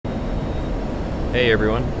Hey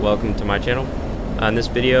everyone, welcome to my channel. In this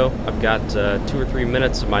video, I've got 2 or 3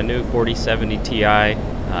 minutes of my new 4070 Ti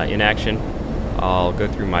in action. I'll go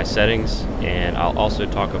through my settings, and I'll also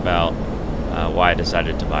talk about why I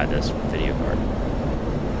decided to buy this video card.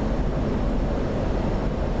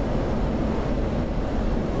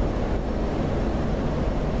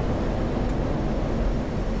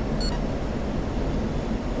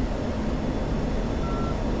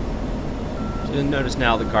 So you'll notice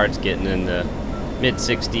now the card's getting in the mid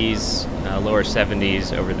 60s, lower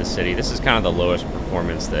 70s over the city. This is kind of the lowest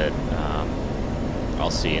performance that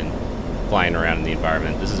I'll see in flying around in the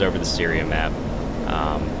environment. This is over the Syria map,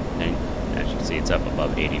 and as you can see, it's up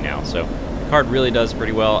above 80 now. So the card really does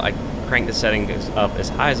pretty well. I cranked the settings up as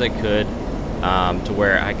high as I could to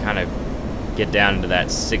where I kind of get down into that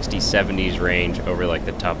 60s, 70s range over like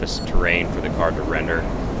the toughest terrain for the card to render,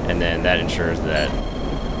 and then that ensures that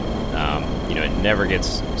you know, it never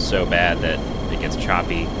gets so bad that it gets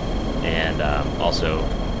choppy, and also,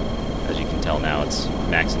 as you can tell now, it's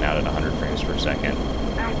maxing out at 100 frames per second.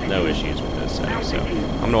 No issues with those settings. So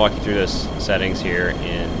I'm going to walk you through those settings here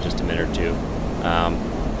in just a minute or two.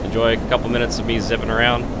 Enjoy a couple minutes of me zipping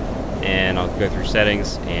around, and I'll go through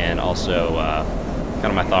settings and also kind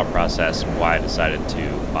of my thought process and why I decided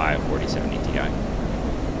to buy a 4070 Ti.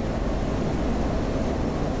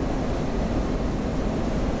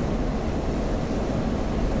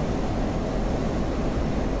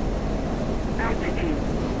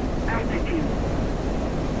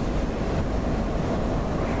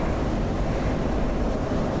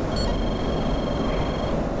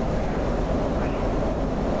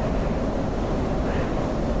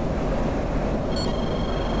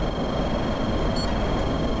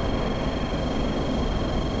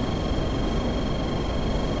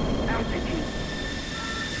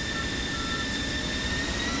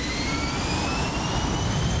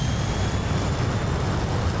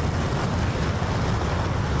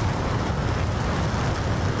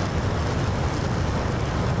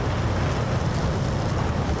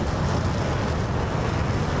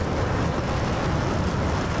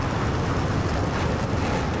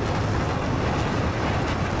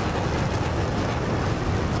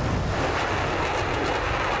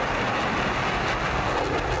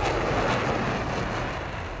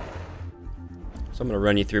 So I'm going to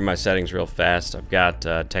run you through my settings real fast. I've got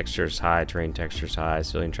textures high, terrain textures high,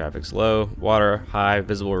 civilian traffic's low, water high,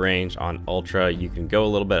 visible range on ultra. You can go a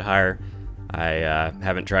little bit higher. I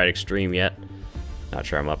haven't tried extreme yet. Not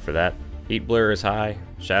sure I'm up for that. Heat blur is high,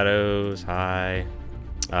 shadows high.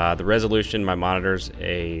 The resolution, my monitor's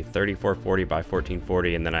a 3440 by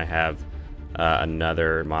 1440, and then I have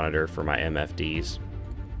another monitor for my MFDs.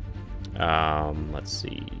 Let's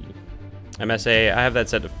see. MSA, I have that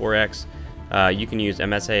set to 4x. You can use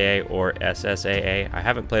MSAA or SSAA. I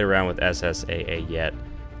haven't played around with SSAA yet.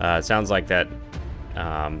 It sounds like that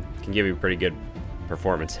can give you a pretty good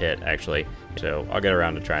performance hit, actually. So I'll get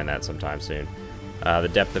around to trying that sometime soon. The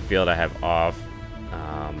depth of field I have off.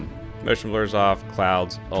 Motion blur's off.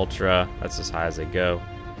 Clouds, ultra. That's as high as they go.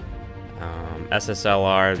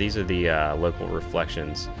 SSLR, these are the local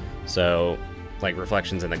reflections. So like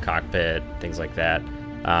reflections in the cockpit, things like that.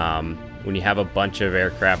 When you have a bunch of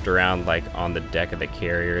aircraft around, like on the deck of the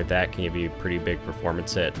carrier, that can give you a pretty big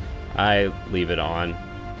performance hit. I leave it on.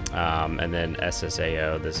 And then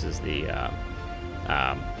SSAO, this is the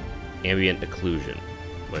ambient occlusion,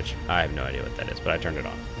 which I have no idea what that is, but I turned it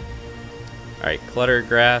on. Alright, clutter,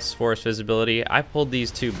 grass, forest visibility. I pulled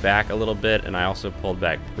these two back a little bit, and I also pulled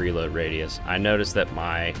back preload radius. I noticed that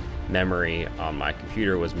my memory on my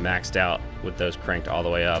computer was maxed out with those cranked all the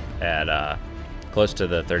way up at close to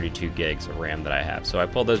the 32 gigs of RAM that I have. So I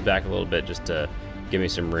pulled those back a little bit just to give me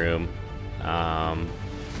some room.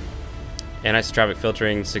 Anisotropic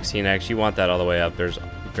filtering, 16x, you want that all the way up. There's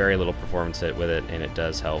very little performance hit with it, and it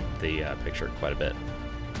does help the picture quite a bit.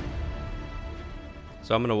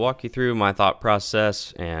 So I'm going to walk you through my thought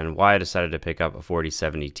process and why I decided to pick up a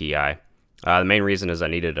 4070 Ti. The main reason is I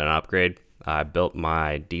needed an upgrade. I built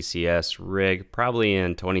my DCS rig probably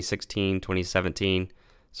in 2016, 2017.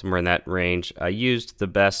 Somewhere in that range. I used the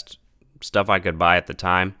best stuff I could buy at the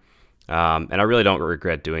time, and I really don't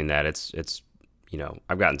regret doing that. It's you know,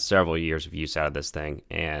 I've gotten several years of use out of this thing,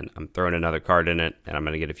 and I'm throwing another card in it, and I'm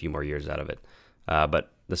going to get a few more years out of it.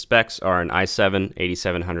 But the specs are an i7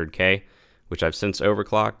 8700K, which I've since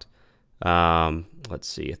overclocked. Let's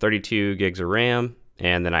see, 32 gigs of RAM,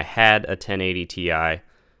 and then I had a 1080 Ti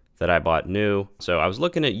that I bought new. So I was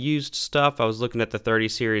looking at used stuff. I was looking at the 30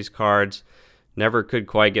 series cards. Never could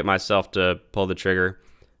quite get myself to pull the trigger.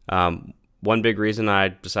 One big reason I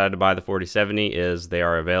decided to buy the 4070 is they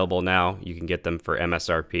are available now. You can get them for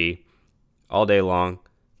MSRP all day long.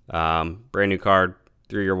 Brand new card,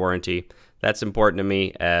 3-year warranty. That's important to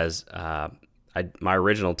me as my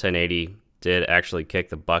original 1080 did actually kick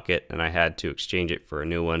the bucket, and I had to exchange it for a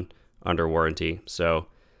new one under warranty. So,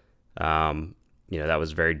 that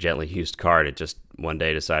was a very gently used card. It just one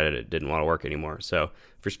day decided it didn't want to work anymore. So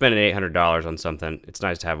if you're spending $800 on something, it's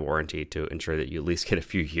nice to have a warranty to ensure that you at least get a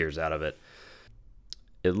few years out of it.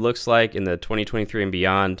 It looks like in the 2023 and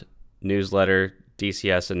beyond newsletter,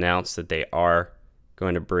 DCS announced that they are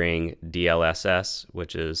going to bring DLSS,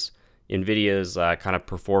 which is NVIDIA's kind of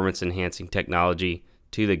performance-enhancing technology,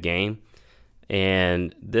 to the game.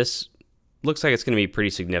 And this looks like it's going to be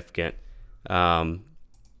pretty significant. I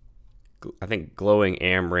think Glowing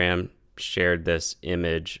AmRam shared this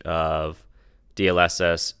image of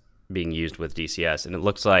DLSS being used with DCS, and it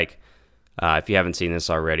looks like, if you haven't seen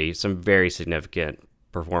this already, some very significant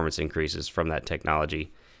performance increases from that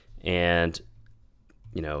technology. And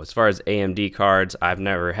as far as AMD cards, I've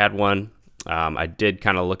never had one. I did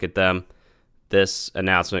kind of look at them. This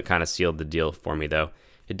announcement kind of sealed the deal for me, though.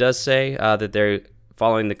 It does say that they're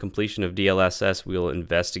following the completion of DLSS, we will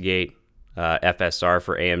investigate FSR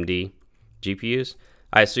for AMD GPUs.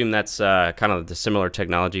 I assume that's kind of the similar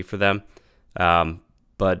technology for them,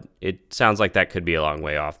 but it sounds like that could be a long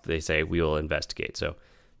way off. They say we will investigate, so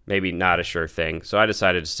maybe not a sure thing. So I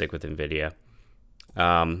decided to stick with NVIDIA.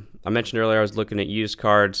 I mentioned earlier I was looking at used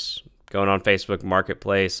cards, going on Facebook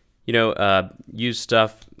Marketplace. Used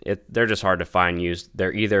stuff, they're just hard to find used.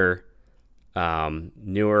 They're either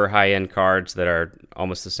newer high-end cards that are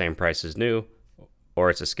almost the same price as new, or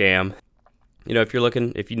it's a scam.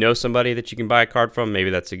 If you know somebody that you can buy a card from,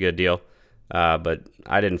 maybe that's a good deal. But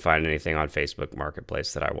I didn't find anything on Facebook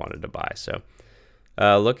Marketplace that I wanted to buy. So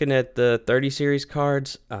looking at the 30 series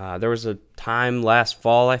cards, there was a time last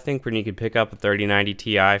fall, I think, when you could pick up a 3090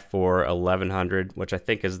 Ti for $1,100, which I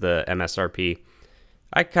think is the MSRP.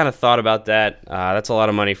 I kind of thought about that. That's a lot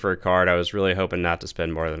of money for a card. I was really hoping not to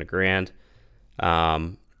spend more than $1,000.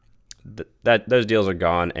 Those deals are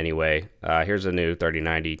gone anyway. Here's a new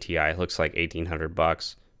 3090 Ti. It looks like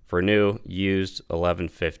 $1,800 for new, used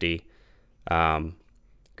 $1,150.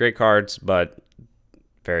 Great cards, but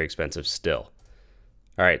very expensive still.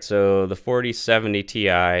 All right, so the 4070 Ti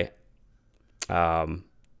actually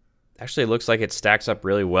looks like it stacks up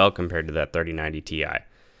really well compared to that 3090 Ti.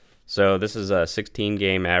 So this is a 16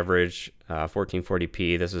 game average,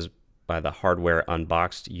 1440p. This is by the Hardware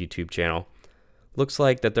Unboxed YouTube channel. Looks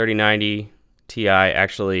like the 3090 Ti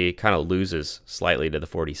actually kind of loses slightly to the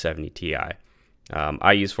 4070 Ti.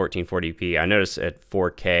 I use 1440p. I noticed at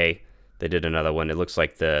 4K they did another one. It looks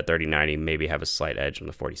like the 3090 maybe have a slight edge on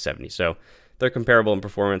the 4070. So they're comparable in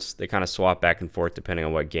performance. They kind of swap back and forth depending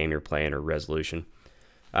on what game you're playing or resolution.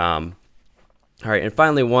 All right, and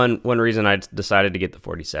finally, one reason I decided to get the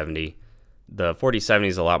 4070. The 4070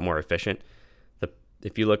 is a lot more efficient.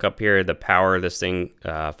 If you look up here, the power of this thing,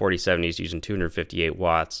 4070 is using 258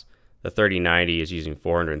 watts. The 3090 is using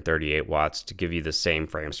 438 watts to give you the same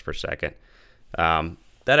frames per second. That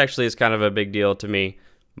actually is kind of a big deal to me.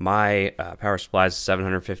 My power supply is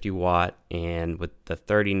 750 watt, and with the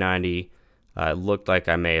 3090, it looked like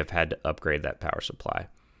I may have had to upgrade that power supply.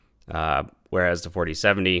 Whereas the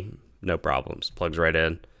 4070, no problems, plugs right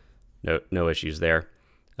in, no issues there.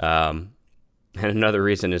 And another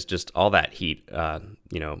reason is just all that heat. I'm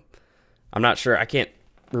not sure, I can't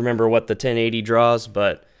remember what the 1080 draws,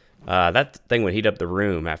 but that thing would heat up the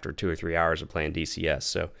room after 2 or 3 hours of playing DCS.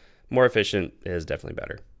 So more efficient is definitely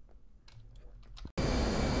better.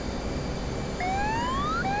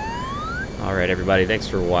 All right, everybody, thanks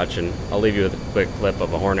for watching. I'll leave you with a quick clip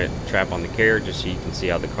of a Hornet trap on the carrier just so you can see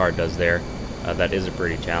how the card does there. That is a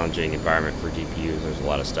pretty challenging environment for GPUs. There's a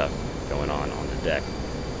lot of stuff going on the deck.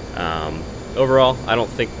 Overall, I don't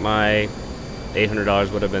think my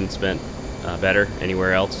 $800 would have been spent better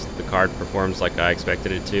anywhere else. The card performs like I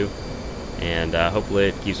expected it to, and hopefully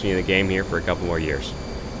it keeps me in the game here for a couple more years.